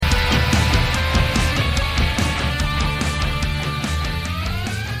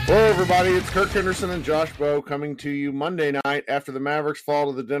Hello, everybody. It's Kirk Henderson and Josh Bowe coming to you Monday night after the Mavericks fall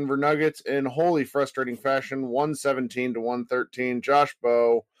to the Denver Nuggets in wholly frustrating fashion, 117 to 113. Josh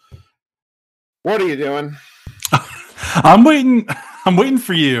Bowe, what are you doing? I'm waiting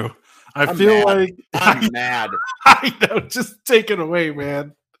for you. I'm feel mad. like I'm mad. I know. Just take it away,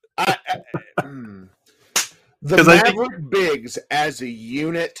 man. The Maverick bigs as a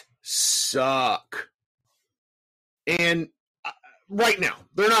unit suck. And right now,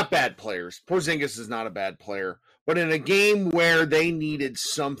 they're not bad players. Porzingis is not a bad player. But in a game where they needed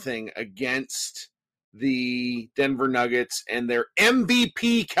something against the Denver Nuggets and their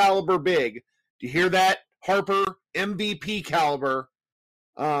MVP caliber big, do you hear that, Harper? MVP caliber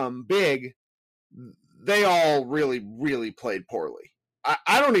big, they all really, really played poorly.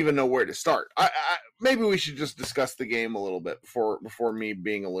 I don't even know where to start. Maybe we should just discuss the game a little bit before me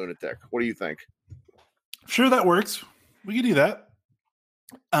being a lunatic. What do you think? Sure, that works. We can do that.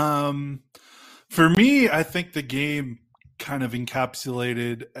 For me, I think the game kind of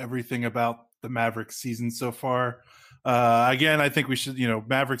encapsulated everything about the Mavericks season so far. Again, I think we should,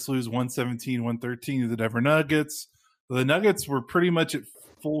 Mavericks lose 117-113 to the Denver Nuggets. The Nuggets were pretty much at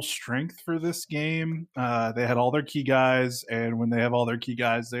full strength for this game. They had all their key guys, and when they have all their key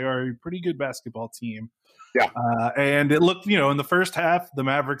guys, they are a pretty good basketball team. Yeah. And it looked, in the first half, the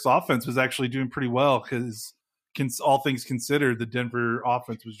Mavericks offense was actually doing pretty well because all things considered, the Denver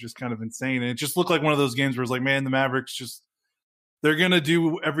offense was just kind of insane. And it just looked like one of those games where it's like, man, the Mavericks they're going to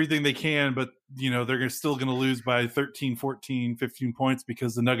do everything they can, but, they're still going to lose by 13, 14, 15 points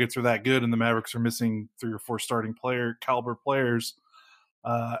because the Nuggets are that good and the Mavericks are missing 3 or 4 starting caliber players.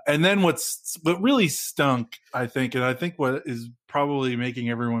 And then what really stunk, I think, and I think what is probably making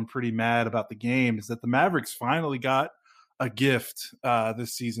everyone pretty mad about the game is that the Mavericks finally got a gift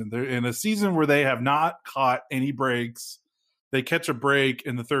this season. They're in a season where they have not caught any breaks. They catch a break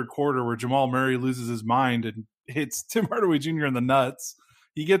in the third quarter where Jamal Murray loses his mind and hits Tim Hardaway Jr. in the nuts.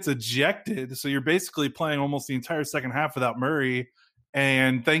 He gets ejected. So you're basically playing almost the entire second half without Murray.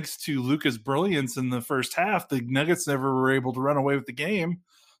 And thanks to Luka's brilliance in the first half, the Nuggets never were able to run away with the game.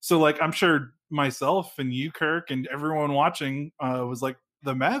 So, I'm sure myself and you, Kirk, and everyone watching was like,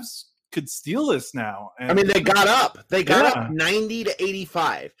 the Mavs could steal this now. And they got up. They got up 90 to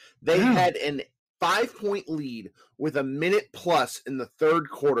 85. They had an 5-point lead with a minute plus in the third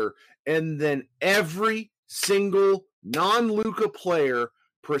quarter, and then every single non-Luka player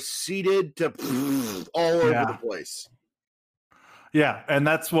proceeded to all over the place. Yeah, and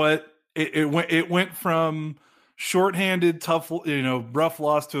that's what it went from shorthanded, tough, rough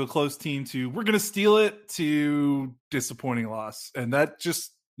loss to a close team to we're going to steal it to disappointing loss. And that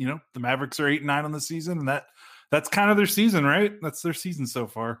just, the Mavericks are 8-9 on the season, and that's kind of their season, right? That's their season so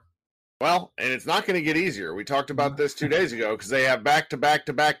far. Well, and it's not going to get easier. We talked about this 2 days ago because they have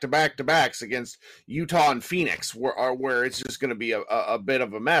back-to-backs against Utah and Phoenix, where it's just going to be a bit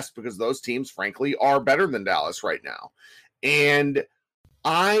of a mess because those teams, frankly, are better than Dallas right now. And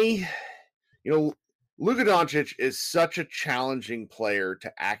Luka Doncic is such a challenging player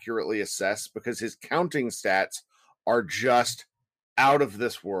to accurately assess because his counting stats are just out of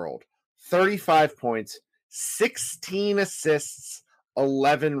this world. 35 points, 16 assists,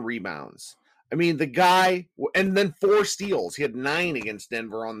 11 rebounds. The guy, and then 4 steals. He had 9 against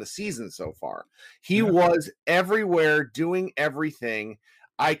Denver on the season so far. He was everywhere, doing everything.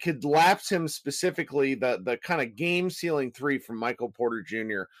 I could lapse him specifically. The kind of game-sealing 3 from Michael Porter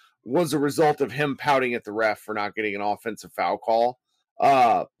Jr. was a result of him pouting at the ref for not getting an offensive foul call.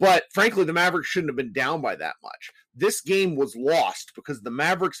 But frankly, the Mavericks shouldn't have been down by that much. This game was lost because the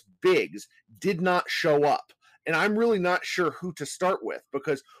Mavericks bigs did not show up. And I'm really not sure who to start with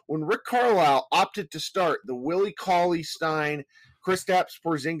because when Rick Carlisle opted to start the Willie Cauley-Stein, Kristaps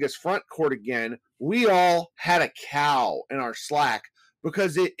Porzingis front court again, we all had a cow in our Slack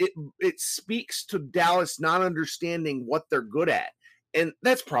because it speaks to Dallas not understanding what they're good at. And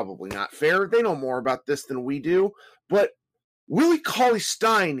that's probably not fair. They know more about this than we do. But Willie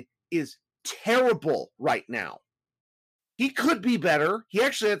Cauley-Stein is terrible right now. He could be better. He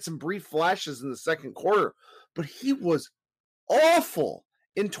actually had some brief flashes in the second quarter, but he was awful.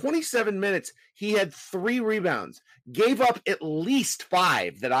 In 27 minutes, he had 3 rebounds, gave up at least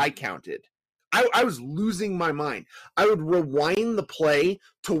 5 that I counted. I was losing my mind. I would rewind the play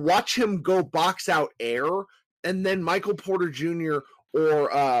to watch him go box out air, and then Michael Porter Jr.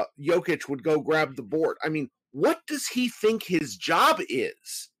 or Jokic would go grab the board. What does he think his job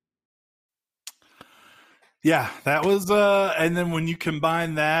is? Yeah, that was and then when you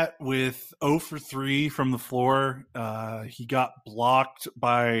combine that with 0 for 3 from the floor, he got blocked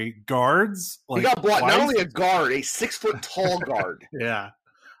by guards. He got blocked, not only a guard, a 6 foot tall guard. Yeah.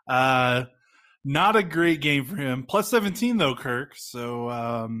 Not a great game for him. Plus 17 though, Kirk. So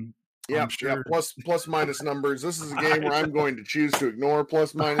yeah, I'm sure. Yeah, plus minus numbers. This is a game where I'm going to choose to ignore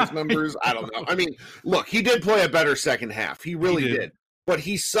plus minus numbers. I don't know. I mean, look, he did play a better second half. He really did. But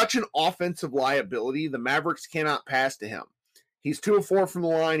he's such an offensive liability. The Mavericks cannot pass to him. He's 2 of 4 from the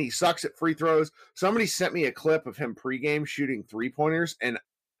line. He sucks at free throws. Somebody sent me a clip of him pregame shooting 3-pointers, and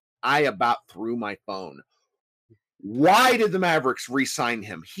I about threw my phone. Why did the Mavericks re-sign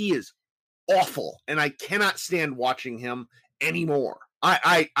him? He is awful, and I cannot stand watching him anymore.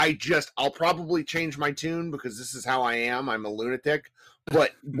 I'll probably change my tune because this is how I am. I'm a lunatic.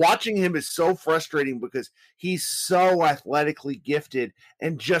 But watching him is so frustrating because he's so athletically gifted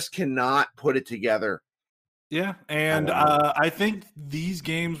and just cannot put it together. Yeah, and I think these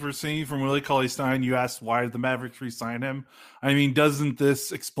games we're seeing from Willie Cauley-Stein, you asked why did the Mavericks re-sign him? I mean, doesn't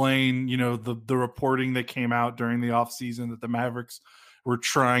this explain, the reporting that came out during the offseason that the Mavericks were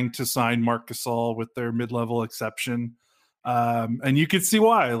trying to sign Marc Gasol with their mid-level exception? And you could see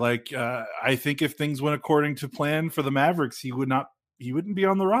why. I think if things went according to plan for the Mavericks, he wouldn't be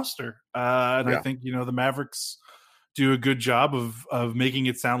on the roster. I think, the Mavericks do a good job of making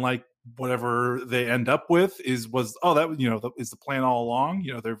it sound like whatever they end up with is the plan all along.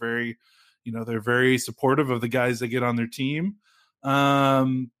 They're very supportive of the guys they get on their team.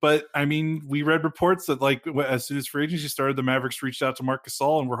 But I mean, we read reports that as soon as free agency started, the Mavericks reached out to Marc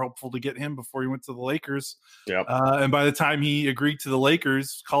Gasol and were hopeful to get him before he went to the Lakers. Yep. And by the time he agreed to the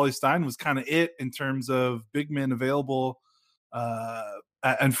Lakers, Cauley-Stein was kind of it in terms of big men available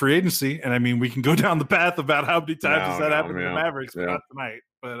and free agency. And I mean, we can go down the path about how many times has that happened to the Mavericks, but not tonight.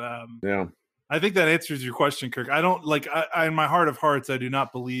 But I think that answers your question, Kirk. I don't I in my heart of hearts, I do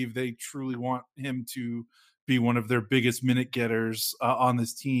not believe they truly want him to be one of their biggest minute getters on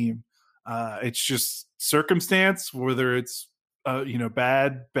this team. It's just circumstance, whether it's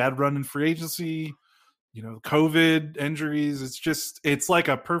bad run in free agency, COVID injuries. It's like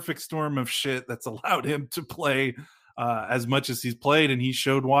a perfect storm of shit that's allowed him to play as much as he's played, and he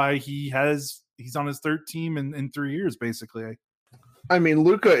showed why he's on his third team in 3 years, basically. I mean,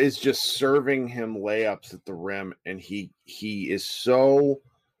 Luka is just serving him layups at the rim, and he's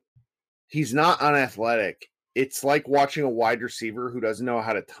not unathletic. It's like watching a wide receiver who doesn't know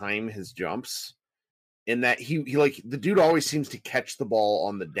how to time his jumps, in that he the dude always seems to catch the ball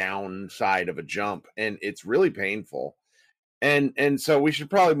on the downside of a jump, and it's really painful. And so we should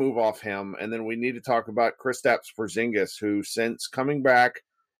probably move off him, and then we need to talk about Kristaps Porzingis, who since coming back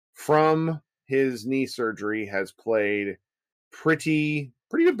from his knee surgery has played pretty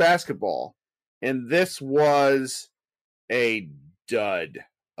good basketball. And this was a dud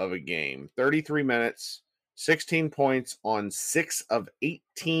of a game. 33 minutes, 16 points on 6 of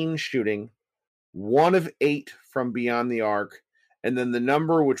 18 shooting, 1 of 8 from beyond the arc. And then the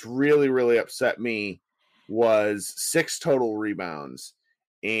number which really, really upset me was 6 total rebounds.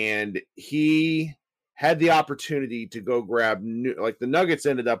 And he had the opportunity to go grab the Nuggets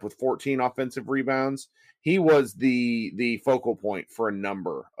ended up with 14 offensive rebounds. He was the focal point for a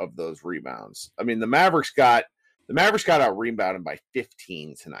number of those rebounds. I mean, the Mavericks got out rebounded by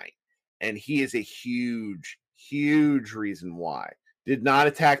 15 tonight, and he is a huge reason why. Did not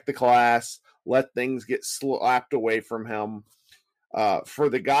attack the glass, let things get slapped away from him. For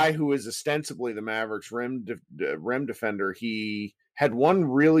the guy who is ostensibly the Mavericks rim defender, he had one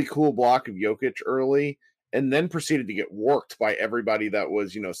really cool block of Jokic early, and then proceeded to get worked by everybody that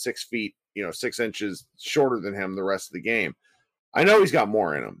was 6 feet, 6 inches shorter than him the rest of the game. I know he's got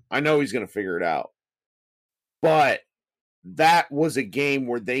more in him. I know he's going to figure it out. But that was a game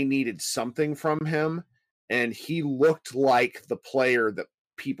where they needed something from him, and he looked like the player that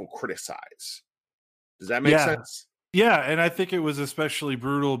people criticize. Does that make sense? Yeah, and I think it was especially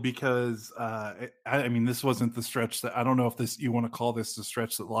brutal because, I mean, this wasn't the stretch that – I don't know if you want to call this the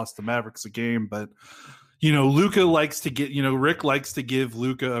stretch that lost the Mavericks a game, but – Luka likes to get, Rick likes to give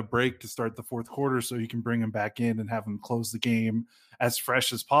Luka a break to start the fourth quarter so he can bring him back in and have him close the game as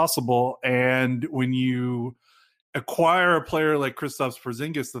fresh as possible. And when you acquire a player like Kristaps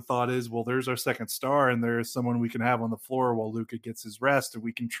Porzingis, the thought is, well, there's our second star and there's someone we can have on the floor while Luka gets his rest, and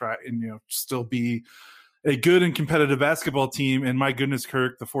we can try and, still be a good and competitive basketball team. And my goodness,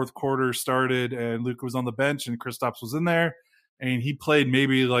 Kirk, the fourth quarter started and Luka was on the bench and Kristaps was in there, and he played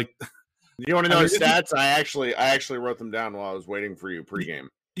maybe You want to know his stats? I actually wrote them down while I was waiting for you pregame.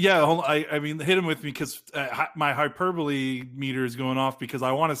 Yeah, I mean, hit him with me because my hyperbole meter is going off, because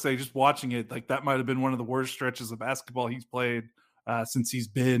I want to say, just watching it, that might have been one of the worst stretches of basketball he's played since he's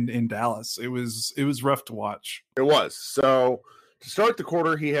been in Dallas. It was rough to watch. It was. So To start the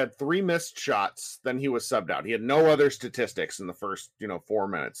quarter, he had 3 missed shots. Then he was subbed out. He had no other statistics in the first, 4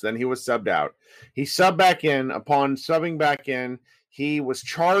 minutes. Then he was subbed out. He subbed back in. Upon subbing back in, he was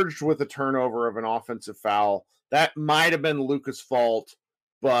charged with a turnover of an offensive foul. That might have been Luka's fault,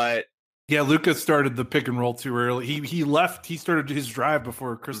 but yeah, Luka started the pick and roll too early. He left. He started his drive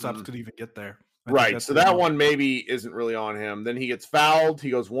before Kristaps could even get there. Right. So that one maybe isn't really on him. Then he gets fouled. He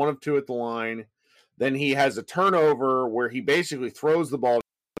goes 1 of 2 at the line. Then he has a turnover where he basically throws the ball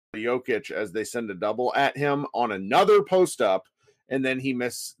to Jokic as they send a double at him on another post up, and then he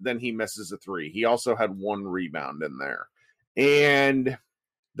misses a 3. He also had 1 rebound in there, and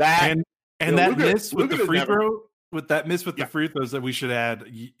that miss with the free throw. With that miss with the free throws that we should add,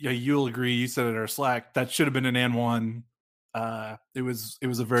 you'll agree. You said it in our Slack that should have been an and one. It was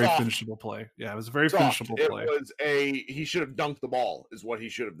a very finishable play. Yeah, it was a very finishable play. He should have dunked the ball is what he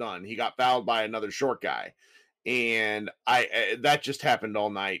should have done. He got fouled by another short guy, and that just happened all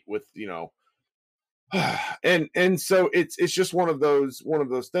night with and so it's just one of those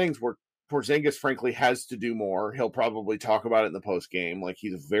things where Porzingis frankly has to do more. He'll probably talk about it in the post game. Like,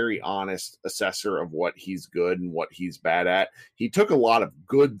 he's a very honest assessor of what he's good and what he's bad at. He took a lot of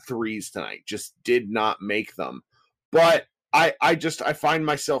good threes tonight, just did not make them. But I find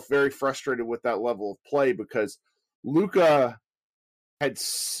myself very frustrated with that level of play because Luka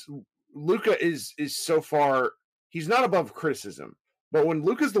is so far, he's not above criticism, but when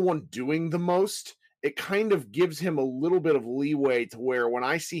Luka's the one doing the most, it kind of gives him a little bit of leeway to where when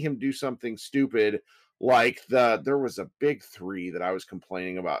I see him do something stupid, like there was a big 3 that I was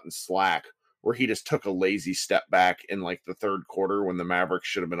complaining about in Slack where he just took a lazy step back in like the third quarter when the Mavericks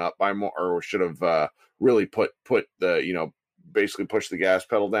should have been up by more, or should have really put the, basically push the gas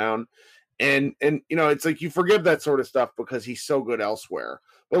pedal down. And it's like you forgive that sort of stuff because he's so good elsewhere.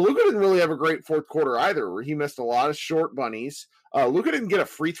 But Luka didn't really have a great fourth quarter either, where he missed a lot of short bunnies. Luka didn't get a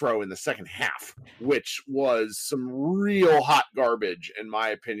free throw in the second half, which was some real hot garbage, in my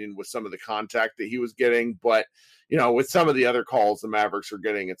opinion, with some of the contact that he was getting. But, with some of the other calls the Mavericks are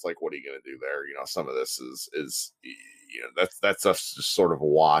getting, it's like, what are you going to do there? Some of this is that's just sort of a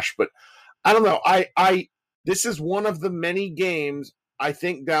wash. But I don't know. This is one of the many games I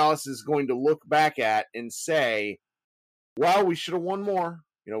think Dallas is going to look back at and say, well, we should have won more.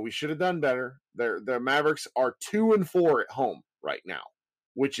 We should have done better. The Mavericks are 2-4 at home right now,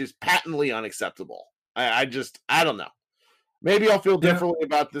 which is patently unacceptable. I don't know. Maybe I'll feel differently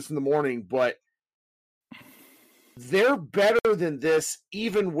about this in the morning, but they're better than this,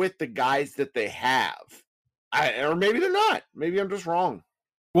 even with the guys that they have. Or maybe they're not. Maybe I'm just wrong.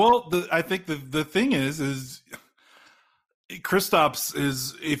 Well, I think the thing is Kristaps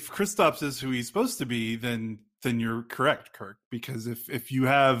if Kristaps is who he's supposed to be, then you're correct, Kirk. Because if you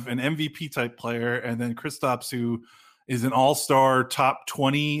have an MVP type player and then Kristaps, who is an all-star top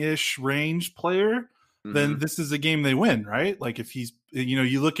 20-ish range player, then this is a game they win, right? Like, if he's,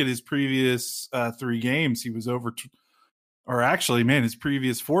 you look at his previous 3 games, he was over, his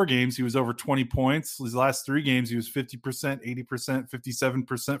previous 4 games, he was over 20 points. His last 3 games, he was 50%, 80%,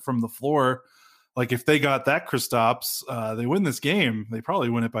 57% from the floor. Like, if they got that Kristaps, they win this game. They probably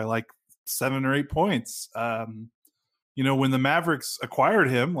win it by like 7 or 8 points. When the Mavericks acquired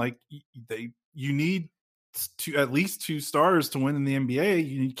him, like, you need at least 2 stars to win in the NBA.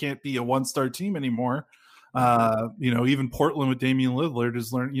 You can't be a 1-star team anymore. Even Portland with Damian Lillard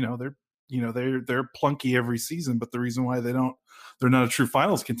has learned, they're plunky every season, but the reason why they're not a true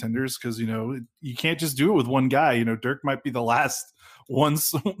finals contender is because, you can't just do it with one guy. Dirk might be the last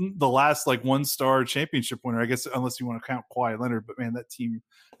 1-star championship winner, I guess, unless you want to count Kawhi Leonard, but man, that team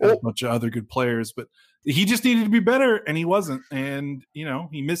has a bunch of other good players, but he just needed to be better and he wasn't. And,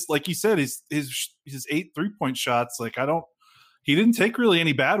 he missed, like you said, his 8 3-point shots. Like, he didn't take really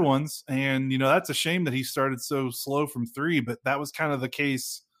any bad ones. And, that's a shame that he started so slow from 3, but that was kind of the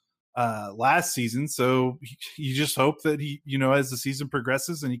case last season. So you just hope that he, as the season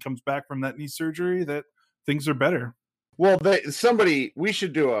progresses and he comes back from that knee surgery, that things are better. Well, we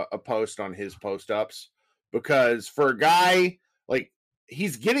should do a post on his post-ups, because for a guy, like,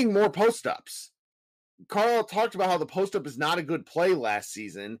 he's getting more post-ups. Carl talked about how the post-up is not a good play last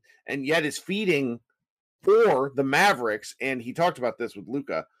season, and yet is feeding for the Mavericks, and he talked about this with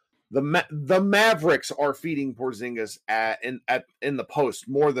Luka. The Mavericks are feeding Porzingis in the post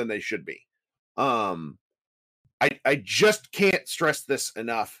more than they should be. I just can't stress this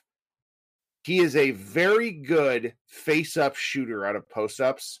enough. He is a very good face-up shooter out of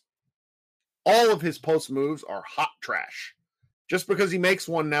post-ups. All of his post moves are hot trash. Just because he makes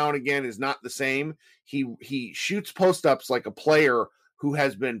one now and again is not the same. He shoots post-ups like a player who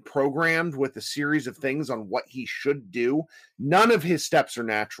has been programmed with a series of things on what he should do. None of his steps are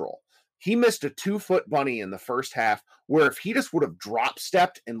natural. He missed a 2-foot bunny in the first half, where if he just would have drop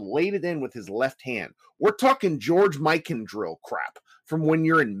stepped and laid it in with his left hand, we're talking George Mikan drill crap from when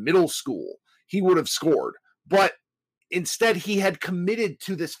you're in middle school, he would have scored. But instead, he had committed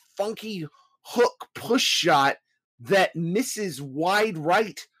to this funky hook push shot that misses wide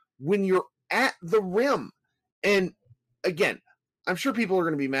right when you're at the rim. And again, I'm sure people are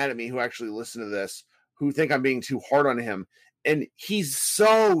going to be mad at me who actually listen to this, who think I'm being too hard on him. And he's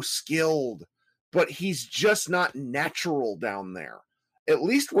so skilled, but he's just not natural down there. At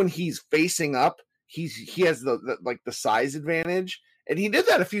least when he's facing up, he has the size advantage, and he did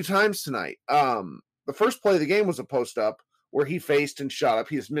that a few times tonight. The first play of the game was a post up where he faced and shot up.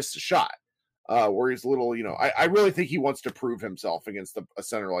 He just missed a shot. Where he's a little, I really think he wants to prove himself against a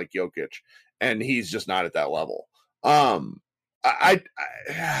center like Jokic, and he's just not at that level.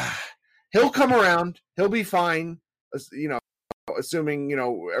 He'll come around. He'll be fine, assuming,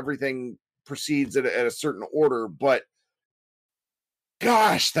 everything proceeds at a certain order. But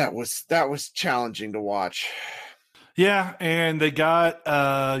gosh, that was challenging to watch. Yeah, and they got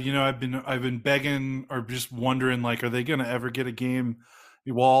I've been begging or just wondering, like, are they going to ever get a game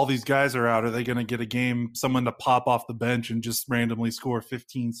while all these guys are out? Are they going to get a game, someone to pop off the bench and just randomly score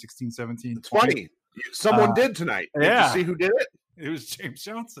 15, 16, 17? It's funny. Someone did tonight. Did you see who did it? It was James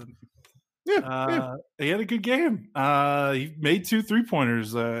Johnson. Yeah. He had a good game. He made 2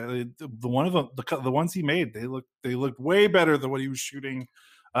 3-pointers. The ones he made, they looked way better than what he was shooting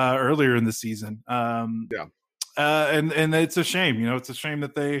earlier in the season. And it's a shame. It's a shame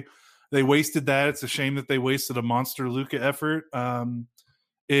that they wasted that. It's a shame that they wasted a monster Luka effort. Another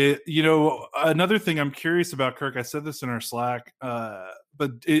thing I'm curious about, Kirk, I said this in our Slack,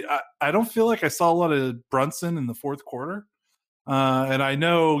 but I don't feel like I saw a lot of Brunson in the fourth quarter. And I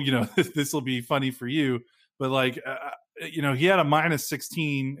know, this will be funny for you, but he had a minus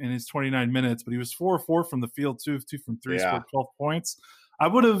 16 in his 29 minutes, but he was 4-4 from the field, 2 from 3, scored 12 points. I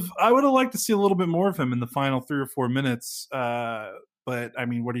would have liked to see a little bit more of him in the final 3 or 4 minutes. But I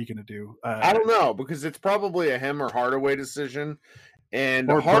mean, what are you going to do? I don't know, because it's probably a him or Hardaway decision.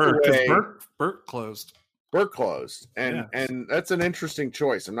 And or Hardaway, Burke closed. Burke closed. And that's an interesting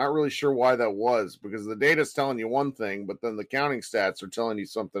choice. I'm not really sure why that was, because the data's telling you one thing, but then the counting stats are telling you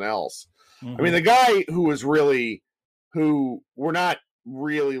something else. Mm-hmm. I mean, the guy who we're not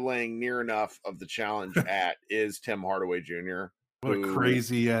really laying near enough of the challenge at is Tim Hardaway Jr. What a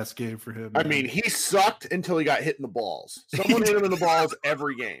crazy ass game for him. Man. I mean, he sucked until he got hit in the balls. Someone hit him in the balls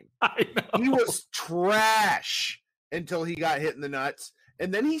every game. I know. He was trash until he got hit in the nuts,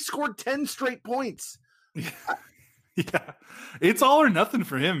 and then he scored 10 straight points. Yeah, it's all or nothing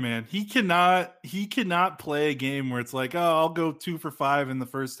for him, man. He cannot play a game where it's like, oh, I'll go 2 for 5 in the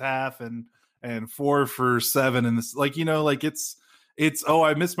first half and 4 for 7 in this. It's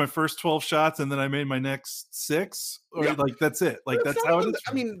I missed my first 12 shots and then I made my next 6. Or that's it. That's how it is.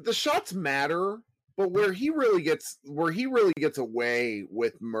 I mean, the shots matter, but where he really gets away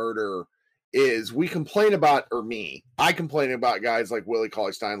with murder is I complain about guys like Willie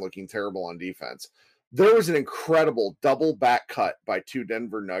Cauley-Stein looking terrible on defense. There was an incredible double back cut by 2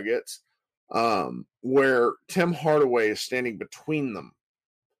 Denver Nuggets where Tim Hardaway is standing between them,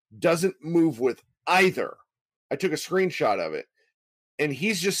 doesn't move with either. I took a screenshot of it, and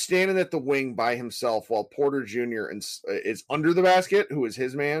he's just standing at the wing by himself while Porter Jr. is under the basket, who is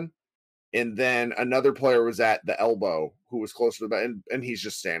his man, and then another player was at the elbow who was closer to the basket, and he's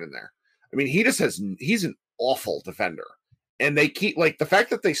just standing there. I mean, he's an awful defender. And they keep, the fact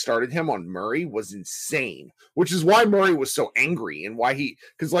that they started him on Murray was insane, which is why Murray was so angry and why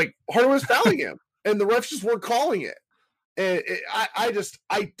because Hardaway was fouling him and the refs just weren't calling it. And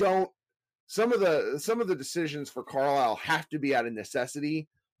some of the decisions for Carlisle have to be out of necessity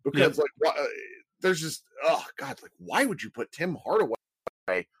because there's just, oh God, why would you put Tim Hardaway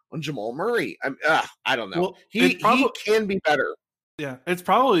on Jamal Murray? I don't know. Well, he can be better. Yeah, it's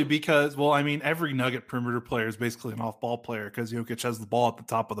probably because, every Nugget perimeter player is basically an off-ball player because Jokic has the ball at the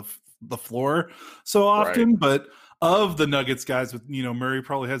top of the floor so often. Right. But of the Nuggets guys, with Murray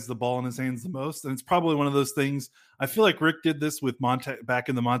probably has the ball in his hands the most, and it's probably one of those things. I feel like Rick did this with back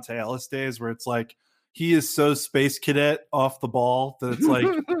in the Monte Ellis days, where it's like he is so space cadet off the ball that it's like,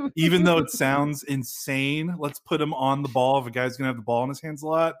 even though it sounds insane, let's put him on the ball if a guy's gonna have the ball in his hands a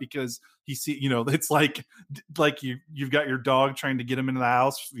lot, because it's like you've got your dog trying to get him into the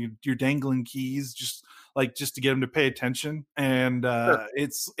house, you're dangling keys just to get him to pay attention, and sure.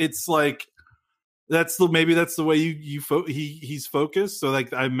 It's like maybe that's the way he's focused. So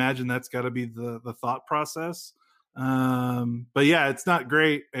I imagine that's got to be the thought process. But yeah, it's not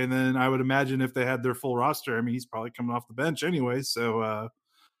great. And then I would imagine if they had their full roster, I mean, he's probably coming off the bench anyway. So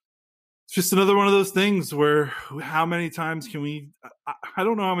it's just another one of those things where how many times can we? I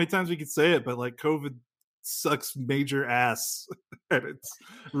don't know how many times we could say it, but like COVID sucks major ass, and it's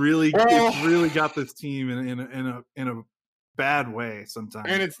really got this team in a bad way sometimes.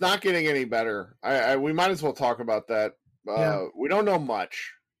 And it's not getting any better. We might as well talk about that. We don't know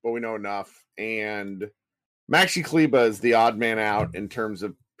much, but we know enough. And Maxi Kleber is the odd man out in terms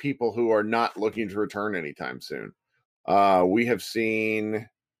of people who are not looking to return anytime soon. We have seen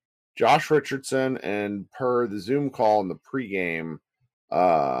Josh Richardson, and per the Zoom call in the pregame,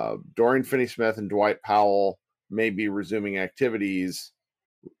 Dorian Finney-Smith and Dwight Powell may be resuming activities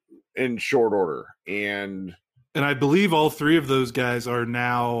in short order. And I believe all three of those guys are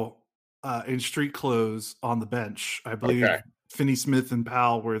now in street clothes on the bench. I believe Finney-Smith and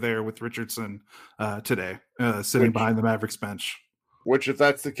Powell were there with Richardson today, sitting behind the Mavericks bench. Which, if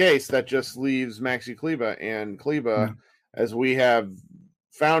that's the case, that just leaves Maxi Kleber. And Kleber, as we have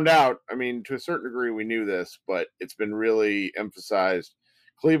found out, I mean, to a certain degree, we knew this, but it's been really emphasized.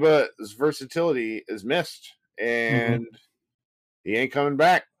 Kleber's versatility is missed, and he ain't coming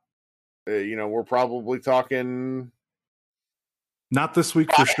back. We're probably talking not this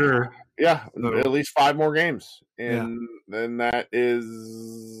week for sure. Yeah, at least 5 more games, and then that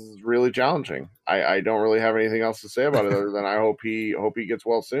is really challenging. I don't really have anything else to say about it other than I hope he gets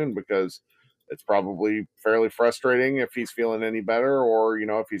well soon, because it's probably fairly frustrating if he's feeling any better, or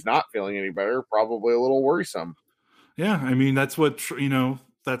if he's not feeling any better, probably a little worrisome. Yeah, I mean that's what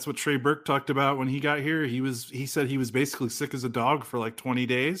Trey Burke talked about when he got here. He said he was basically sick as a dog for like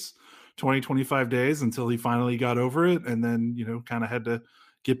 25 days until he finally got over it, and then kind of had to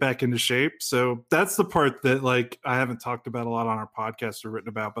get back into shape. So that's the part that like I haven't talked about a lot on our podcast or written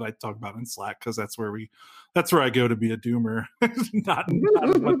about, but I talk about in Slack because that's where I go to be a doomer, not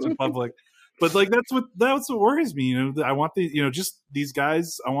as much in public. But like that's what worries me. I want just these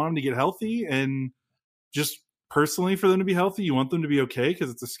guys. I want them to get healthy, and just personally for them to be healthy, you want them to be okay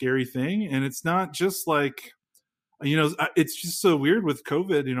because it's a scary thing, and it's not just like. It's just so weird with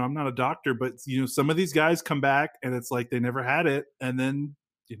COVID. I'm not a doctor, but some of these guys come back and it's like they never had it, and then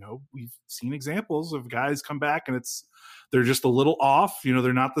we've seen examples of guys come back and they're just a little off.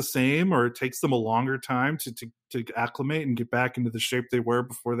 They're not the same, or it takes them a longer time to acclimate and get back into the shape they were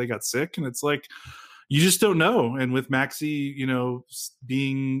before they got sick. And it's like you just don't know. And with Maxi,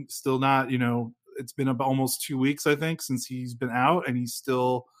 being still not, it's been about almost 2 weeks, I think, since he's been out, and he's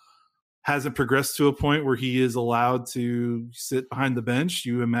still hasn't progressed to a point where he is allowed to sit behind the bench.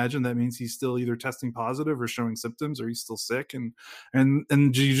 You imagine that means he's still either testing positive or showing symptoms, or he's still sick. And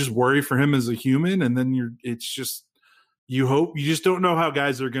you just worry for him as a human. And then you just don't know how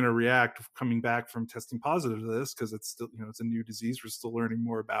guys are going to react coming back from testing positive to this. Cause it's still, it's a new disease. We're still learning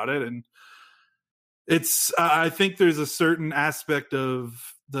more about it. And I think there's a certain aspect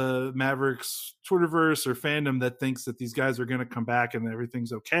of the Mavericks Twitterverse or fandom that thinks that these guys are going to come back and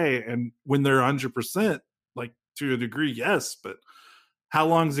everything's okay. And when they're 100%, like to a degree, yes, but how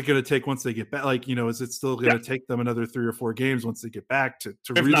long is it going to take once they get back? Like, is it still going to take them another 3 or 4 games once they get back to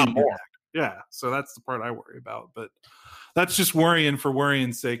really get back? Yeah. So that's the part I worry about, but that's just worrying for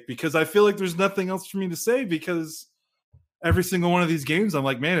worrying's sake, because I feel like there's nothing else for me to say, because every single one of these games, I'm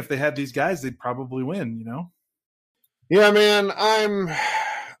like, man, if they had these guys, they'd probably win, Yeah, man,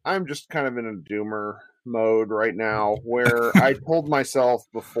 I'm just kind of in a doomer mode right now, where I told myself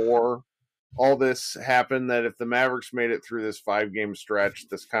before all this happened that if the Mavericks made it through this 5-game stretch,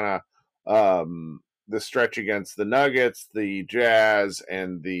 this kind of the stretch against the Nuggets, the Jazz,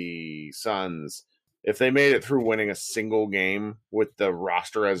 and the Suns, if they made it through winning a single game with the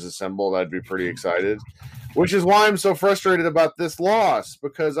roster as assembled, I'd be pretty excited. Which is why I'm so frustrated about this loss,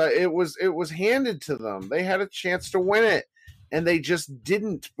 because it was handed to them. They had a chance to win it, and they just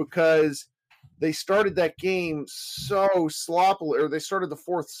didn't, because they started that game so sloppily, or they started the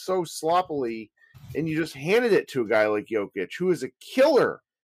fourth so sloppily, and you just handed it to a guy like Jokic, who is a killer.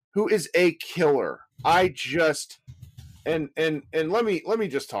 And let me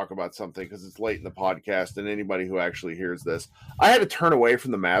just talk about something, because it's late in the podcast, and anybody who actually hears this, I had to turn away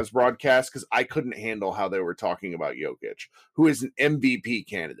from the Mavs broadcast because I couldn't handle how they were talking about Jokic, who is an MVP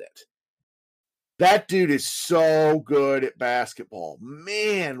candidate. That dude is so good at basketball.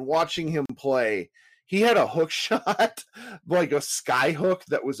 Man, watching him play, he had a hook shot, like a sky hook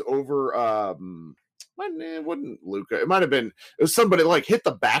that was over. It wasn't Luka. It might have been. It was somebody like hit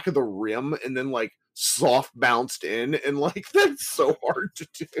the back of the rim and then like soft bounced in, and like that's so hard to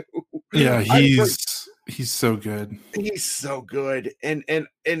do. Yeah, He's so good. He's so good. And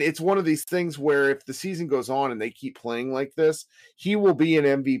it's one of these things where if the season goes on and they keep playing like this, he will be an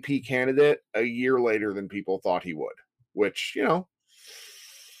MVP candidate a year later than people thought he would, which,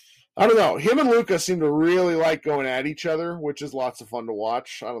 I don't know. Him and Luka seem to really like going at each other, which is lots of fun to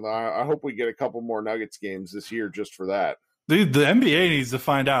watch. I don't know. I hope we get a couple more Nuggets games this year just for that. Dude, the NBA needs to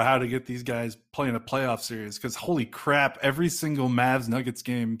find out how to get these guys playing a playoff series because holy crap, every single Mavs Nuggets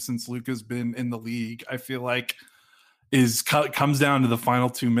game since Luka's been in the league, I feel like comes down to the final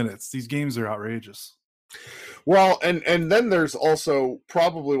 2 minutes. These games are outrageous. Well, and then there's also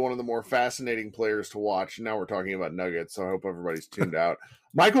probably one of the more fascinating players to watch. Now we're talking about Nuggets, so I hope everybody's tuned out.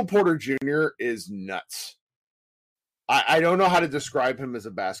 Michael Porter Jr. is nuts. I don't know how to describe him as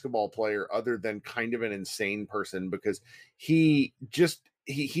a basketball player other than kind of an insane person because he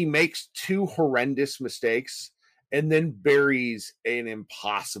makes two horrendous mistakes and then buries an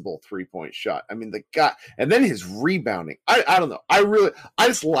impossible 3-point shot. I mean, the guy, and then his rebounding. I don't know. I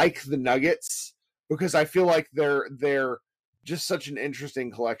just like the Nuggets because I feel like they're just such an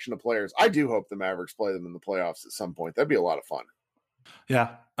interesting collection of players. I do hope the Mavericks play them in the playoffs at some point. That'd be a lot of fun.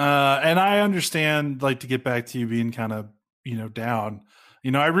 Yeah. And I understand, like, to get back to you being kind of, down,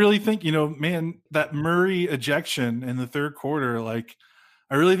 I really think, man, that Murray ejection in the third quarter, like,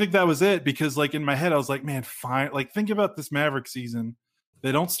 I really think that was it because, like, in my head, I was like, man, fine. Like, think about this Maverick season.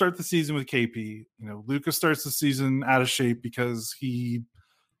 They don't start the season with KP. Luka starts the season out of shape because he's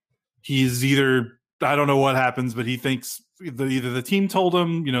either, I don't know what happens, but he thinks either the team told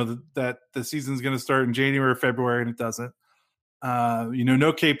him, that the season's going to start in January or February, and it doesn't.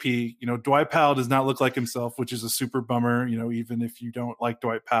 No KP. Dwight Powell does not look like himself, which is a super bummer. Even if you don't like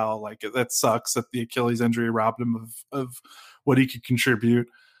Dwight Powell, like that sucks that the Achilles injury robbed him of what he could contribute.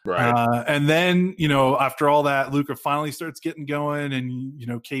 Right. And then, after all that, Luka finally starts getting going, and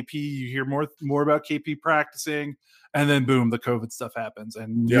KP, you hear more about KP practicing, and then boom, the COVID stuff happens,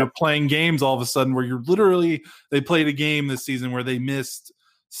 and you're playing games all of a sudden where they played a game this season where they missed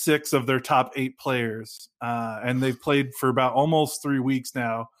 6 of their top 8 players. And they've played for about almost 3 weeks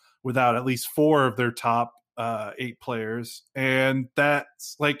now without at least 4 of their top 8 players. And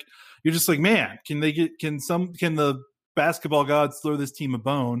that's like, you're just like, man, can the basketball gods throw this team a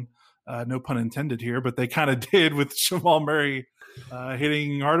bone? No pun intended here, but they kind of did with Jamal Murray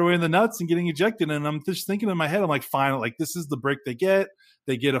hitting Hardaway in the nuts and getting ejected. And I'm just thinking in my head, I'm like, fine, like this is the break they get.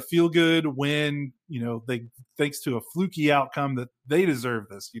 They get a feel good win, thanks to a fluky outcome that they deserve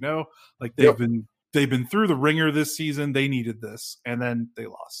this, like they've been through the ringer this season. They needed this, and then they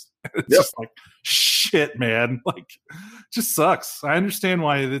lost. It's just like, shit, man, like just sucks. I understand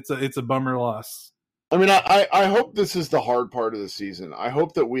why it's a bummer loss. I mean, I hope this is the hard part of the season. I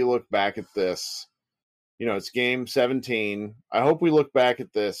hope that we look back at this, it's game 17. I hope we look back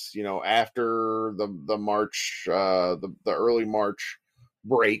at this, after the March, the early March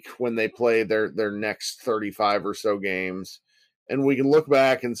break when they play their next 35 or so games, and we can look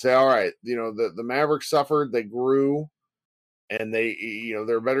back and say, all right, the Mavericks suffered, they grew, and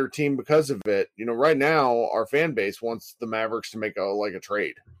they're a better team because of it. Right now our fan base wants the Mavericks to make a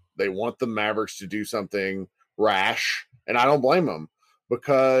trade. They want the Mavericks to do something rash, and I don't blame them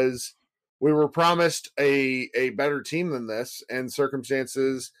because we were promised a better team than this, and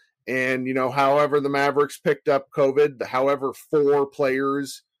circumstances. And, however the Mavericks picked up COVID, however 4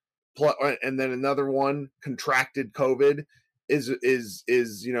 players and then another one contracted COVID is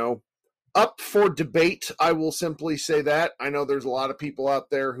up for debate. I will simply say that. I know there's a lot of people out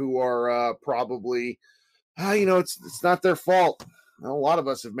there who are probably, it's not their fault. A lot of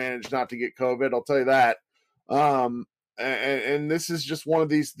us have managed not to get COVID. I'll tell you that. And this is just one of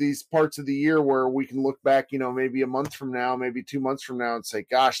these parts of the year where we can look back, maybe a month from now, maybe 2 months from now, and say,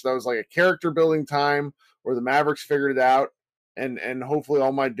 gosh, that was like a character building time where the Mavericks figured it out. And hopefully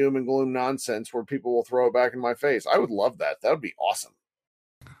all my doom and gloom nonsense where people will throw it back in my face. I would love that. That would be awesome.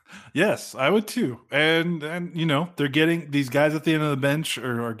 Yes, I would too. And they're getting these guys at the end of the bench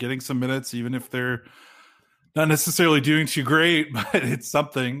are getting some minutes, even if they're not necessarily doing too great, but it's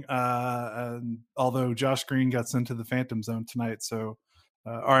something. Although Josh Green got sent to the Phantom Zone tonight, so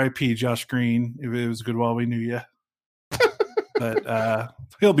R.I.P. Josh Green. It was good while we knew you. But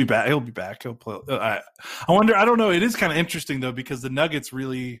he'll be back. He'll be back. He'll play. I wonder. I don't know. It is kind of interesting though because the Nuggets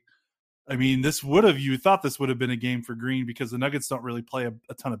really. I mean, you thought this would have been a game for Green because the Nuggets don't really play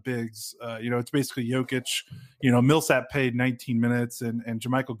a ton of bigs. It's basically Jokic. Millsap played 19 minutes and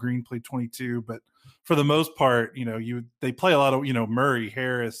JaMychal Green played 22, but for the most part, they play a lot of, Murray,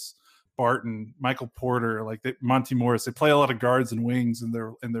 Harris, Barton, Michael Porter, Monty Morris. They play a lot of guards and wings in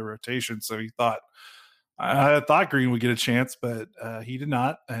their rotation. So he thought, I thought Green would get a chance, but he did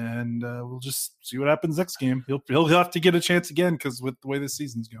not, and we'll just see what happens next game. He'll have to get a chance again because with the way the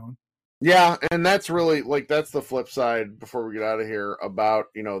season's going. Yeah, and that's really that's the flip side before we get out of here about,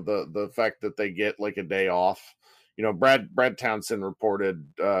 the fact that they get like a day off. Brad Townsend reported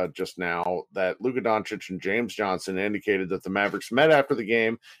just now that Luka Doncic and James Johnson indicated that the Mavericks met after the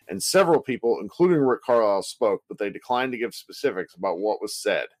game, and several people, including Rick Carlisle, spoke, but they declined to give specifics about what was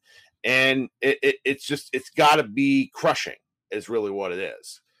said. And it's got to be crushing is really what it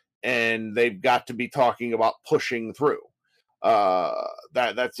is. And they've got to be talking about pushing through.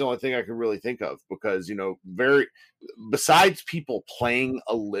 That's the only thing I can really think of, because besides people playing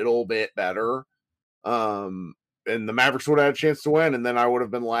a little bit better, and the Mavericks would have had a chance to win, and then I would have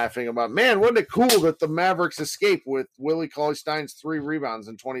been laughing about, man, wasn't it cool that the Mavericks escaped with Willie Cauley-Stein's 3 rebounds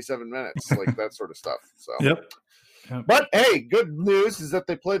in 27 minutes, like that sort of stuff. So Yep. But hey, good news is that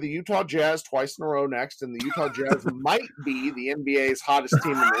they play the Utah Jazz twice in a row next, and the Utah Jazz might be the NBA's hottest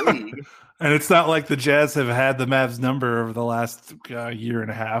team in the league. And it's not like the Jazz have had the Mavs number over the last year and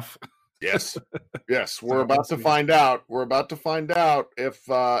a half. Yes. We're about to find out. We're about to find out if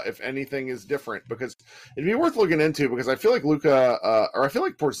anything is different, because it'd be worth looking into, because I feel like Luka or I feel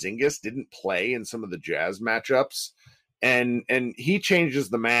like Porzingis didn't play in some of the Jazz matchups, and he changes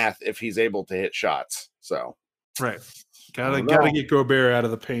the math if he's able to hit shots. So right. Gotta get Gobert out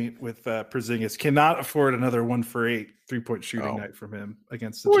of the paint with Porzingis. Cannot afford another 1-for-8 3-point shooting night from him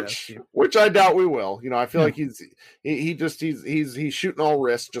against the Jazz team. Which I doubt we will. I feel like he's shooting all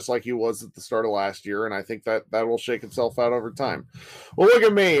wrists, just like he was at the start of last year, and I think that will shake itself out over time. Well, look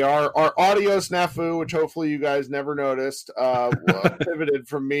at me, our audio snafu, which hopefully you guys never noticed, pivoted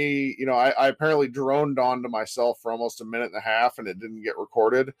from me. I apparently droned on to myself for almost a minute and a half, and it didn't get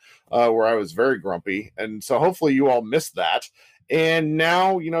recorded, where I was very grumpy, and so hopefully you all missed that. And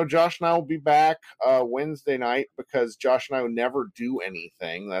now, Josh and I will be back Wednesday night, because Josh and I will never do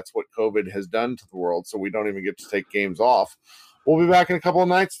anything. That's what COVID has done to the world, so we don't even get to take games off. We'll be back in a couple of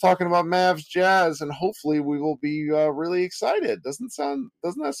nights talking about Mavs Jazz, and hopefully we will be really excited. Doesn't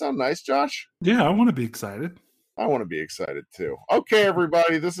that sound nice, Josh? Yeah, I want to be excited. I want to be excited too. Okay,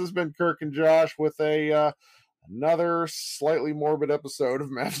 everybody, this has been Kirk and Josh with another slightly morbid episode of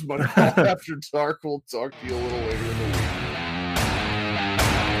Mavs Money Ball After Dark. We'll talk to you a little later in the week.